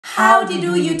How do you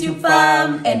do, YouTube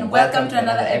fam? And welcome to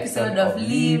another episode of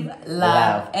Live,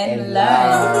 Love, and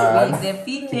Learn with the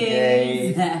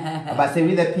PKs. But say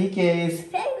with the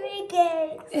PKs.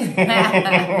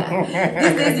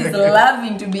 This is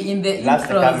loving to be in the Loves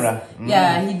the camera.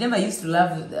 Yeah, he never used to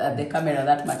love the camera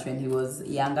that much when he was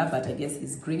younger, but I guess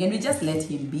he's growing and we just let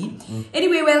him be.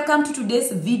 Anyway, welcome to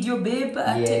today's video, babe.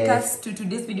 Take us to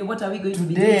today's video. What are we going to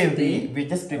be doing today? We're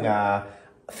just doing a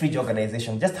fridge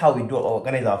organization, just how we do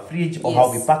organize our fridge or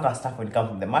how we pack our stuff when it comes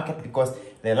from the market, because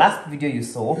the last video you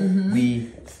saw,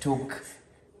 we took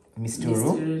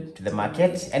Misturu to the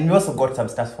market and we also got some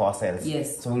stuff for ourselves.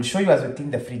 Yes. So we'll show you as we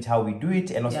clean the fridge how we do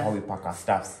it and also how we pack our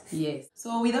stuffs. Yes.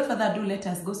 So without further ado, let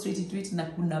us go straight into it.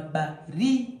 Nakuna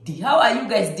baridi. How are you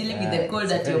guys dealing with the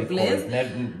cold at your place?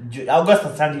 August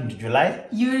has turned into July.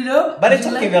 You know? But it's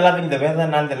okay, we're loving the weather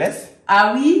nonetheless.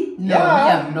 Are we? No, we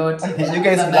are not. You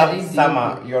guys love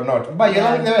summer, you're not. But you're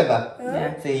loving the weather?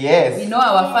 Yeah. Say yes. We know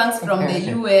our fans from the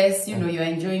US, you know, you're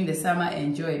enjoying the summer,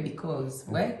 enjoy because,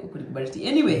 well,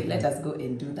 anyway, let us go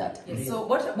and do that. So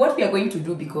what we are going to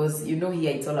do, because you know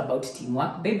here it's all about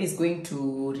teamwork. Baby is going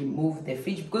to remove the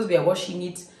fridge because we are washing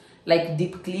it, like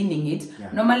deep cleaning it.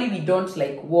 Normally we don't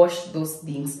like wash those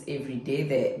things every day,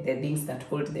 the things that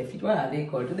hold the fridge. What are they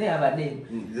called? Do they have a name?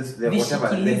 The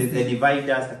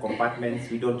dividers, the compartments,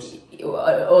 we don't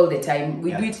all the time.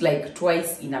 We do it like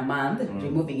twice in a month,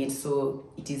 removing it. So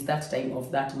it is that time of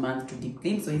that month to deep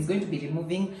clean. So he's going to be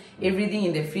removing everything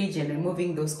in the fridge and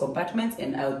removing those compartments,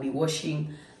 and I'll be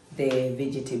washing the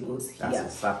vegetables here. That's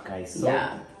what's up, guys. So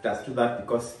let's do that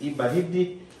because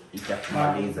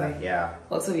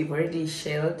also we've already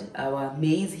shelled our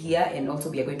maize here, and also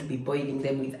we are going to be boiling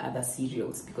them with other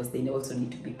cereals because they also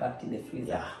need to be packed in the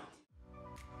freezer.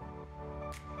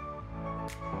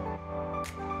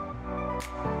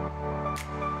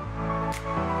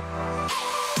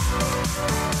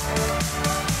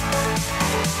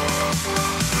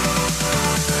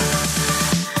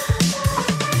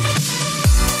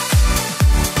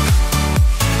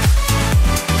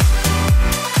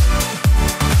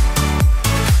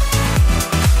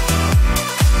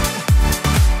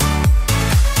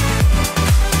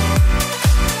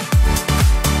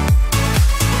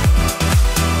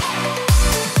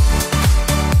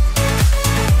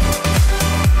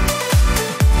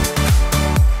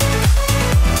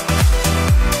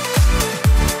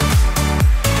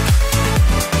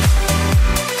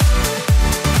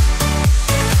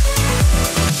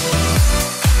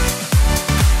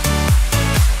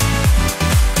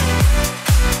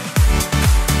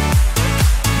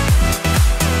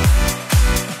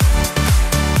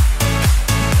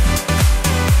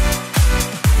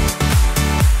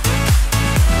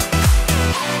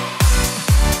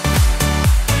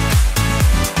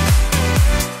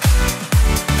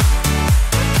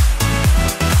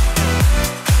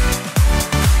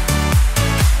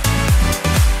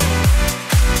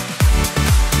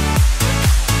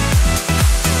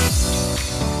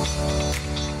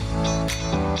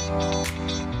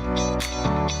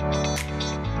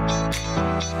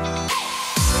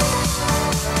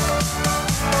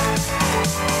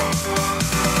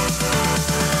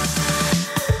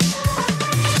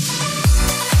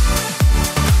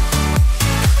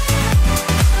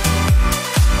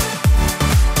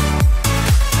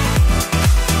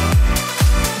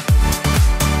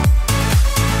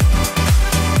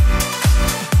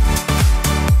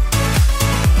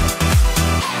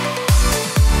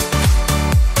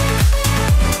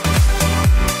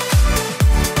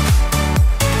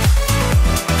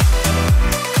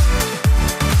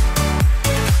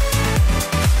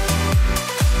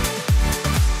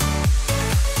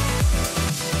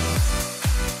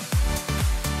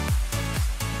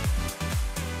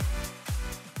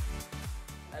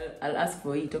 I'll ask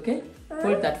for it, okay?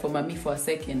 Hold that for mommy for a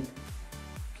second.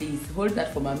 Please, hold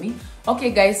that for mommy.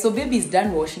 Okay, guys, so baby is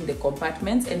done washing the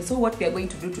compartments. And so what we are going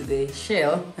to do to the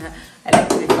shell, I like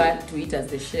to refer to it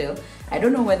as the shell. I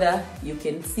don't know whether you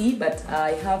can see, but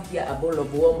I have here a bowl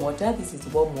of warm water. This is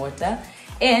warm water.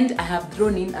 And I have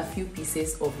thrown in a few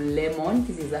pieces of lemon.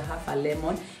 This is half a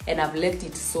lemon. And I've let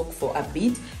it soak for a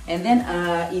bit. And then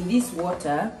in this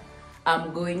water,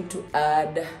 I'm going to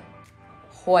add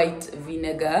white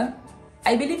vinegar.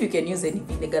 I believe you can use any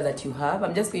vinegar that you have.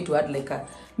 I'm just going to add like a...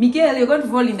 Miguel, you're going to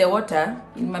fall in the water,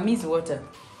 in mommy's water.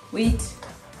 Wait.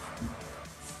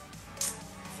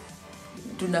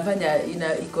 Tunafanya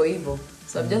iko hivyo.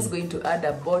 So I'm just going to add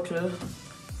a bottle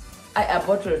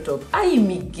top.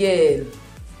 Miguel.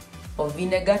 Of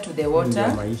vinegar to the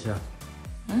water.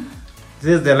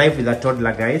 This is the life with a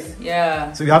toddler, guys.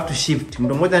 Yeah. So you have to shift.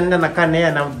 Mtu mmoja anaenda nakaa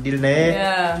naye na deal na yeye.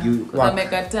 Yeah. You work.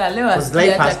 Because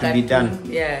life has to be done.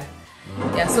 Yeah.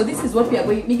 Yeah, so this is what we are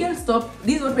going, Miguel, stop.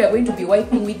 This is what we are going to be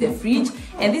wiping with the fridge,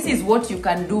 and this is what you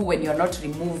can do when you're not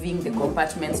removing the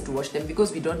compartments to wash them,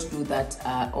 because we don't do that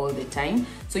all the time.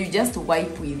 So you just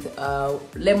wipe with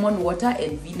lemon water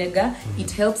and vinegar.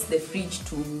 It helps the fridge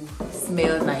to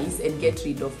smell nice and get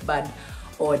rid of bad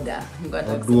odor.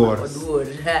 Odor.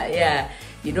 Yeah,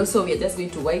 you know, so we are just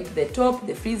going to wipe the top,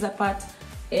 the freezer part,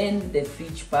 and the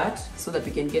fridge part, so that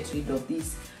we can get rid of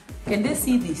this. Can they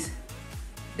see this?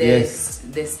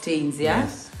 The stains, yeah?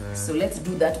 Yes. So let's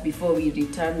do that before we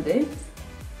return the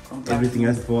compartment. Everything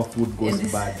else for food goes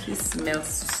bad. This smells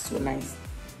so nice.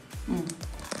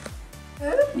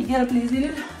 Miguel, please, will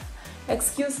you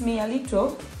excuse me a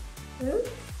little?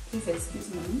 Please excuse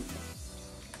me.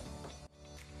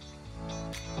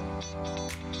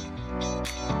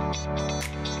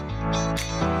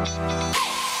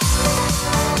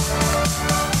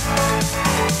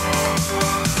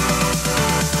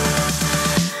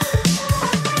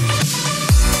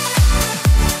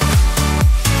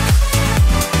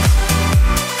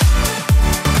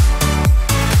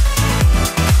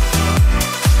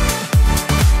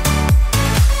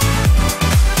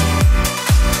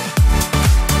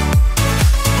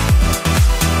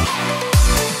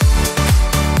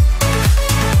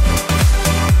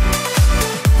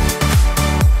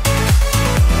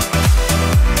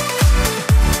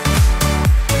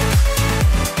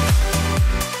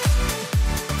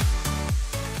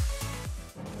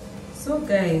 So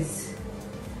guys,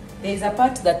 there is a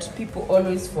part that people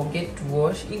always forget to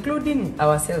wash, including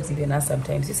ourselves, even us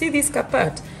sometimes. You see this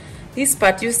part? This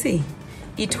part, you see,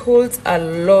 it holds a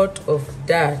lot of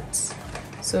dirt.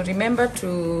 So remember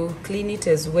to clean it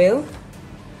as well,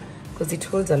 because it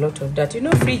holds a lot of dirt. You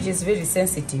know, fridge is very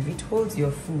sensitive. It holds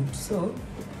your food, so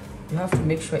you have to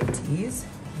make sure it is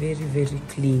very, very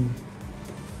clean.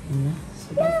 You know?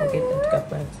 So don't forget that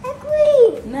part.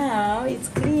 Now it's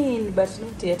clean, but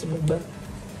not yet, Baba.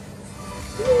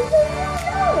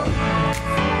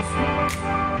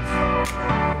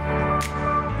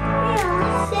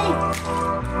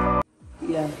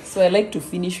 Yeah, so I like to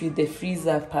finish with the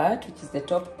freezer part, which is the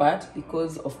top part,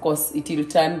 because of course it will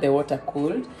turn the water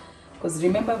cold. Because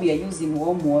remember, we are using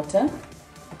warm water,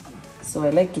 so I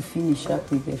like to finish up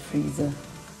with the freezer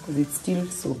because it's still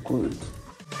so cold.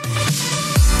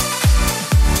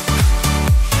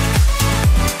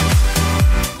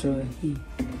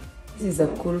 This is a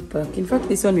cool pack. In fact,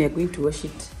 this one we are going to wash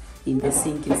it in the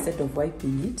sink instead of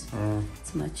wiping it.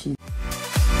 It's much easier.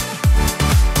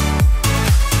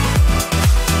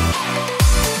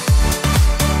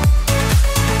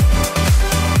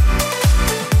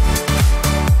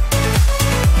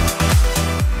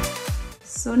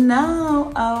 So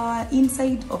now our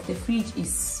inside of the fridge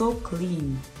is so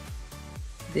clean.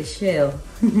 The shell,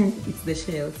 it's the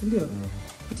shell,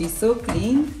 it is so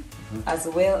clean, as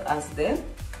well as the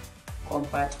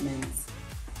compartments,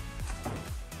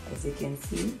 as you can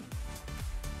see.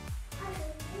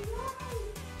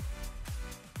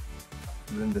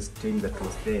 Then the stain that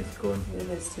was there is gone. Then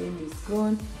the stain is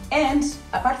gone. And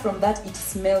apart from that, it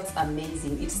smells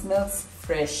amazing. It smells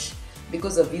fresh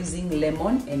because of using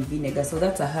lemon and vinegar. So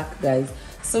that's a hack, guys.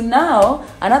 So now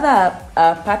another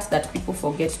part that people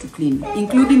forget to clean,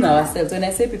 including ourselves. When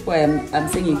I say people, I'm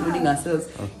saying including ourselves,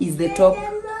 is the top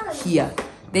here.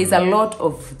 There's a lot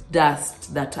of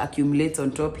dust that accumulates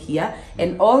on top here,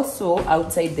 and also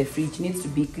outside the fridge needs to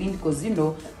be cleaned, because you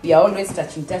know we are always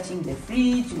touching the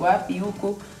fridge, wapi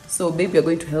huko. So baby, you're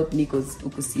going to help me because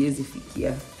huko siwezi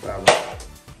fikia.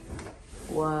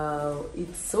 Wow,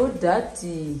 it's so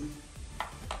dirty.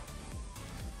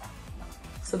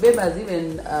 So babe has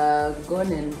even gone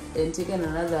and taken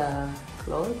another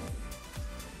cloth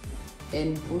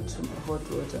and put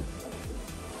hot water.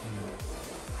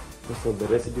 So the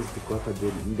residues because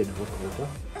they needed hot water,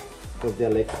 because they're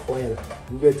like oil.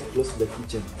 We get close to the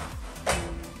kitchen.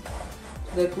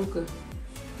 The cooker.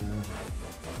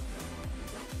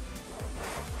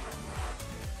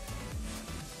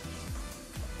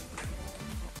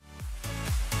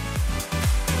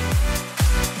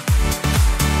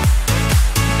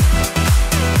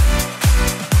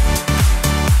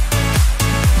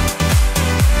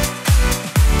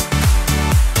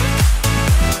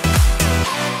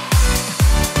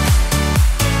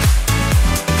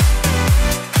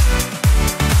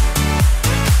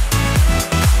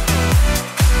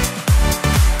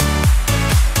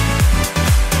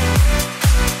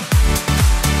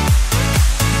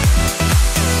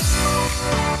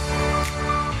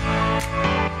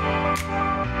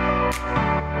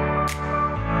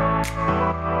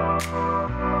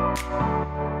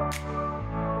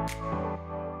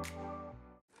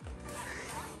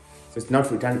 not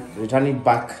returning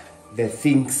back the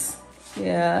things.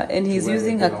 Yeah, and he's Where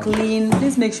using they a belong. clean.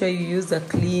 Please make sure you use a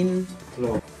clean.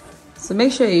 Cloth. So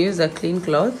make sure you use a clean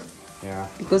cloth Yeah.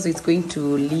 because it's going to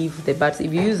leave the bad.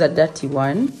 If you use a dirty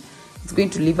one, it's going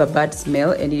to leave a bad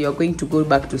smell, and you're going to go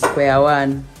back to square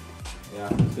one Yeah.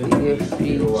 with your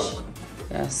fridge.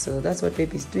 Yeah, so that's what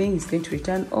Baby's doing. He's going to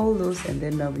return all those, and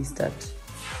then now we start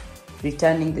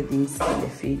returning the things in the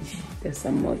fridge. There's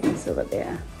some more things over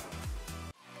there.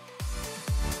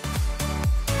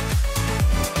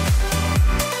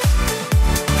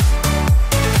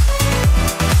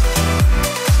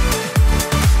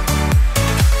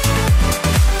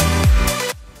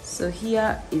 So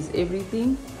here is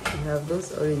everything. We have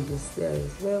those oranges there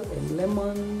as well, and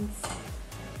lemons.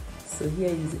 So here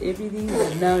is everything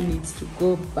that now needs to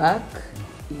go back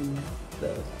in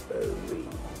the fridge.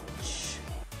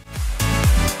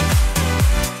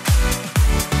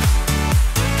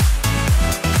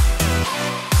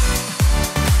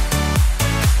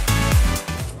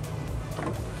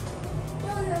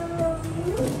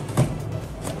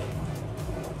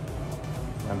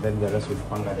 And then the rest will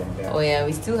panga them there. Oh yeah,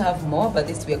 we still have more, but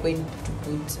this we are going to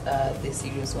put the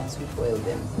serious ones. We boil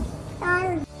them.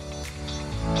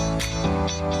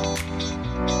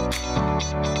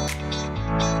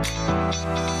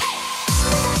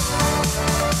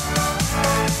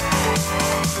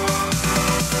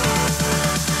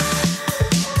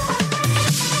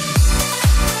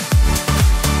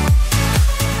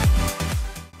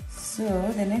 So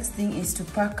the next thing is to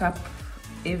pack up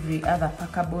every other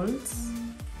packables.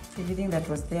 Everything that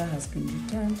was there has been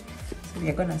returned. So we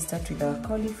are gonna start with our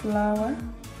cauliflower.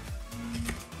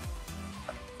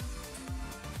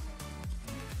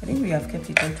 I think we have kept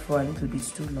it out for a little bit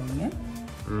too long, yeah?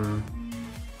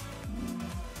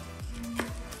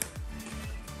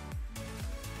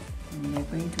 And we are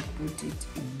going to put it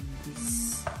in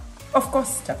this, of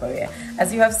course, Tupperware.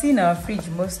 As you have seen our fridge,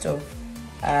 most of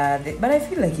but I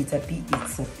feel like it's a big,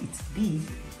 it's big.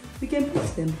 We can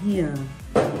put them here.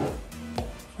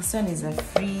 This one is a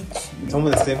fridge. It's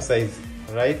almost the same size,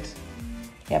 right?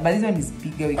 Yeah, but this one is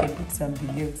bigger. We can put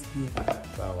something else here.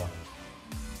 Sawa.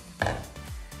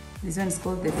 This one is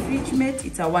called the fridge mate.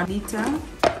 It's a 1 liter.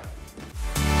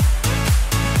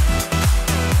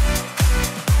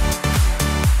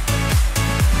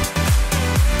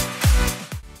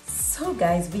 So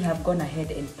guys, we have gone ahead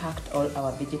and packed all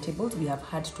our vegetables. We have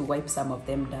had to wipe some of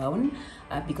them down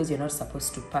because you're not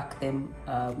supposed to pack them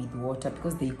with water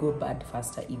because they go bad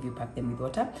faster if you pack them with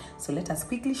water. So let us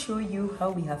quickly show you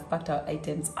how we have packed our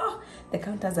items. Oh, the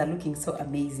counters are looking so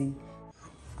amazing.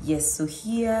 Yes, so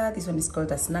here, this one is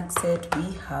called a snack set.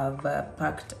 We have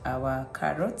packed our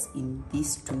carrots in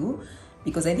these two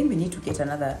because I think we need to get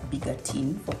another bigger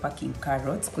tin for packing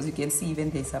carrots because you can see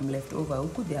even there's some left over.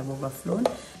 They have overflown,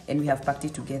 and we have packed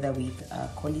it together with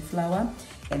cauliflower.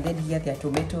 And then here there are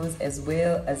tomatoes as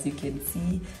well. As you can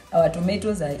see, our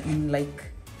tomatoes are in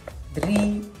like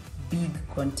 3 big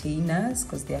containers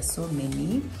because there are so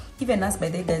many. Even us, by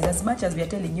the way, guys, as much as we are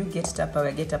telling you get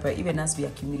Tupperware, even as we are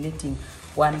accumulating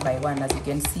one by one, as you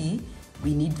can see,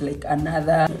 we need like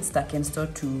another stack and store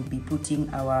to be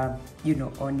putting our, you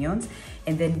know, onions.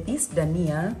 And then this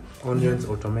Dania, Onions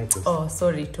or tomatoes? Oh,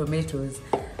 sorry, tomatoes.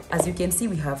 As you can see,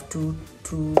 we have two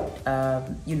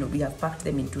you know, we have packed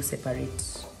them in 2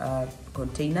 separate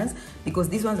containers because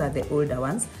these ones are the older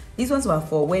ones. These ones were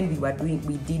for when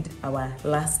we did our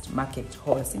last market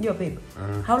hauls. In your babe,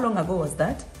 how long ago was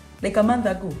that? Like a month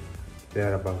ago?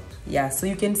 Thereabout. Yeah, so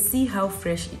you can see how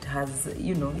fresh it has,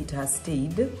 you know, it has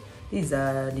stayed. This is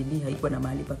a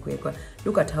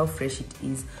look at how fresh it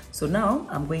is. So now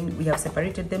we have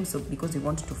separated them, so because we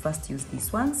want to first use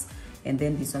these ones, and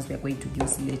then these ones we are going to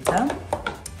use later.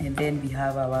 And then we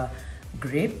have our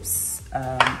grapes.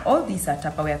 All these are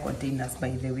Tupperware containers,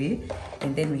 by the way.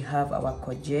 And then we have our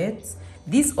courgettes.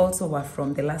 These also were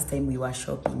from the last time we were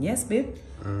shopping. Yes, babe?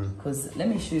 Because let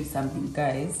me show you something,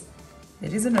 guys. The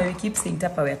reason why we keep saying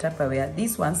Tupperware,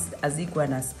 these ones as equal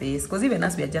in space, because even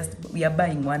us we are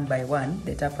buying one by one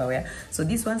the Tupperware. So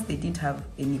these ones, they didn't have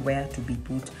anywhere to be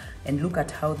put. And look at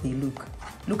how they look.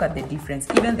 Look at the difference.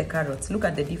 Even the carrots, look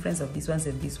at the difference of these ones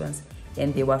and these ones,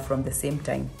 and they were from the same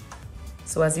time.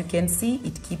 So as you can see,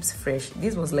 it keeps fresh.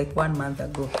 This was like 1 month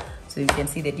ago, so you can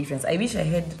see the difference. I wish I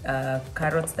had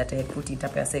carrots that I had put in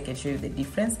Tupperware so I can show you the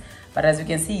difference, but as you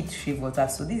can see, it shrivels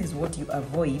up. So this is what you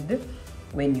avoid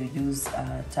when you use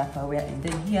Tupperware. And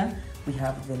then here we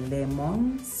have the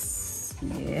lemons.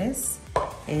 Yes,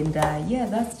 and yeah,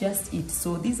 that's just it.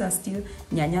 So these are still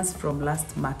nyanyas from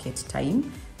last market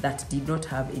time that did not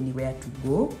have anywhere to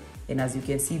go, and as you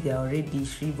can see, they are already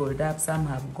shriveled up. Some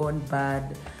have gone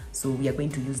bad, So we are going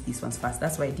to use these ones first.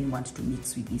 That's why I didn't want to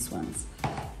mix with these ones.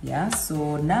 Yeah,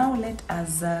 so now let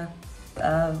us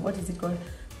what is it called,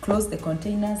 close the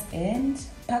containers and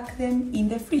pack them in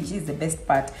the fridge. This is the best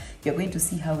part. You're going to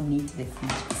see how neat the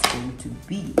fridge is going to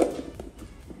be.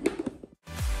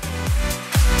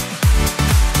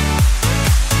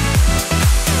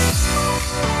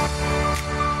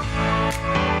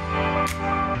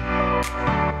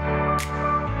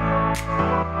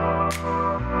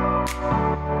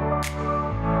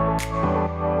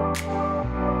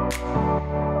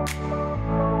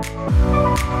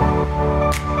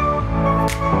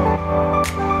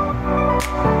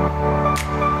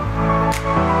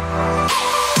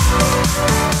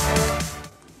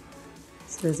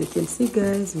 So as you can see,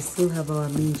 guys, we still have our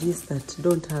minjis that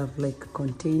don't have like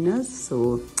containers.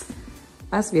 So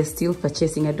as we are still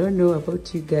purchasing, I don't know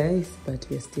about you guys, but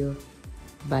we are still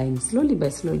buying slowly by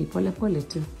slowly, pole pole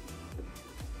too.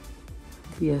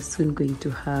 We are soon going to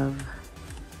have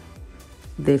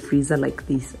the freezer like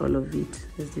this, all of it,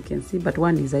 as you can see. But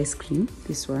one is ice cream,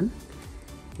 this one,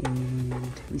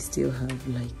 and we still have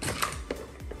like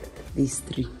these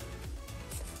 3,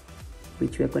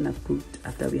 which we are gonna put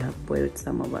after we have boiled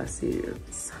some of our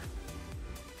cereals.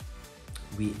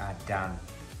 We are done.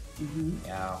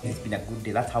 Yeah, it's been a good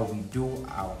day. That's how we do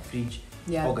our fridge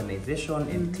organization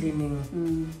and cleaning.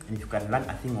 And if you can learn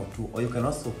a thing or two, or you can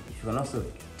also, if you can also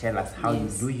tell us how you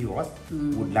do yours,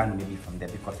 we'll learn maybe from there,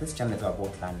 because this channel is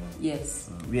about learning.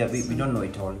 Yes. We don't know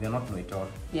it all. We are not know it all.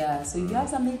 Yeah, so if you have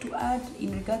something to add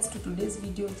in regards to today's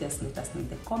video, just let us know in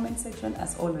the comment section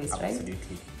as always. Absolutely.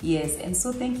 Right? Yes, and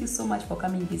so thank you so much for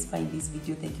coming this far in this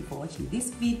video. Thank you for watching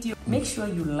this video. Make sure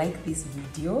you like this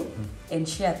video and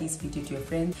share this video to your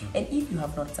friends. And if you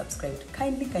have not subscribed,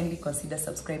 kindly consider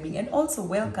subscribing. And also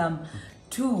welcome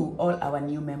to all our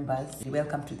new members.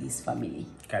 Welcome to this family.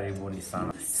 Karibuni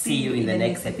sana. See you in the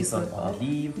next episode of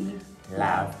Live,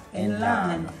 Love, and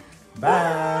Learn.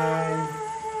 Bye.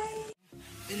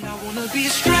 And I wanna be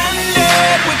stranded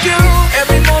with you.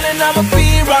 Every morning I'ma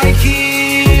be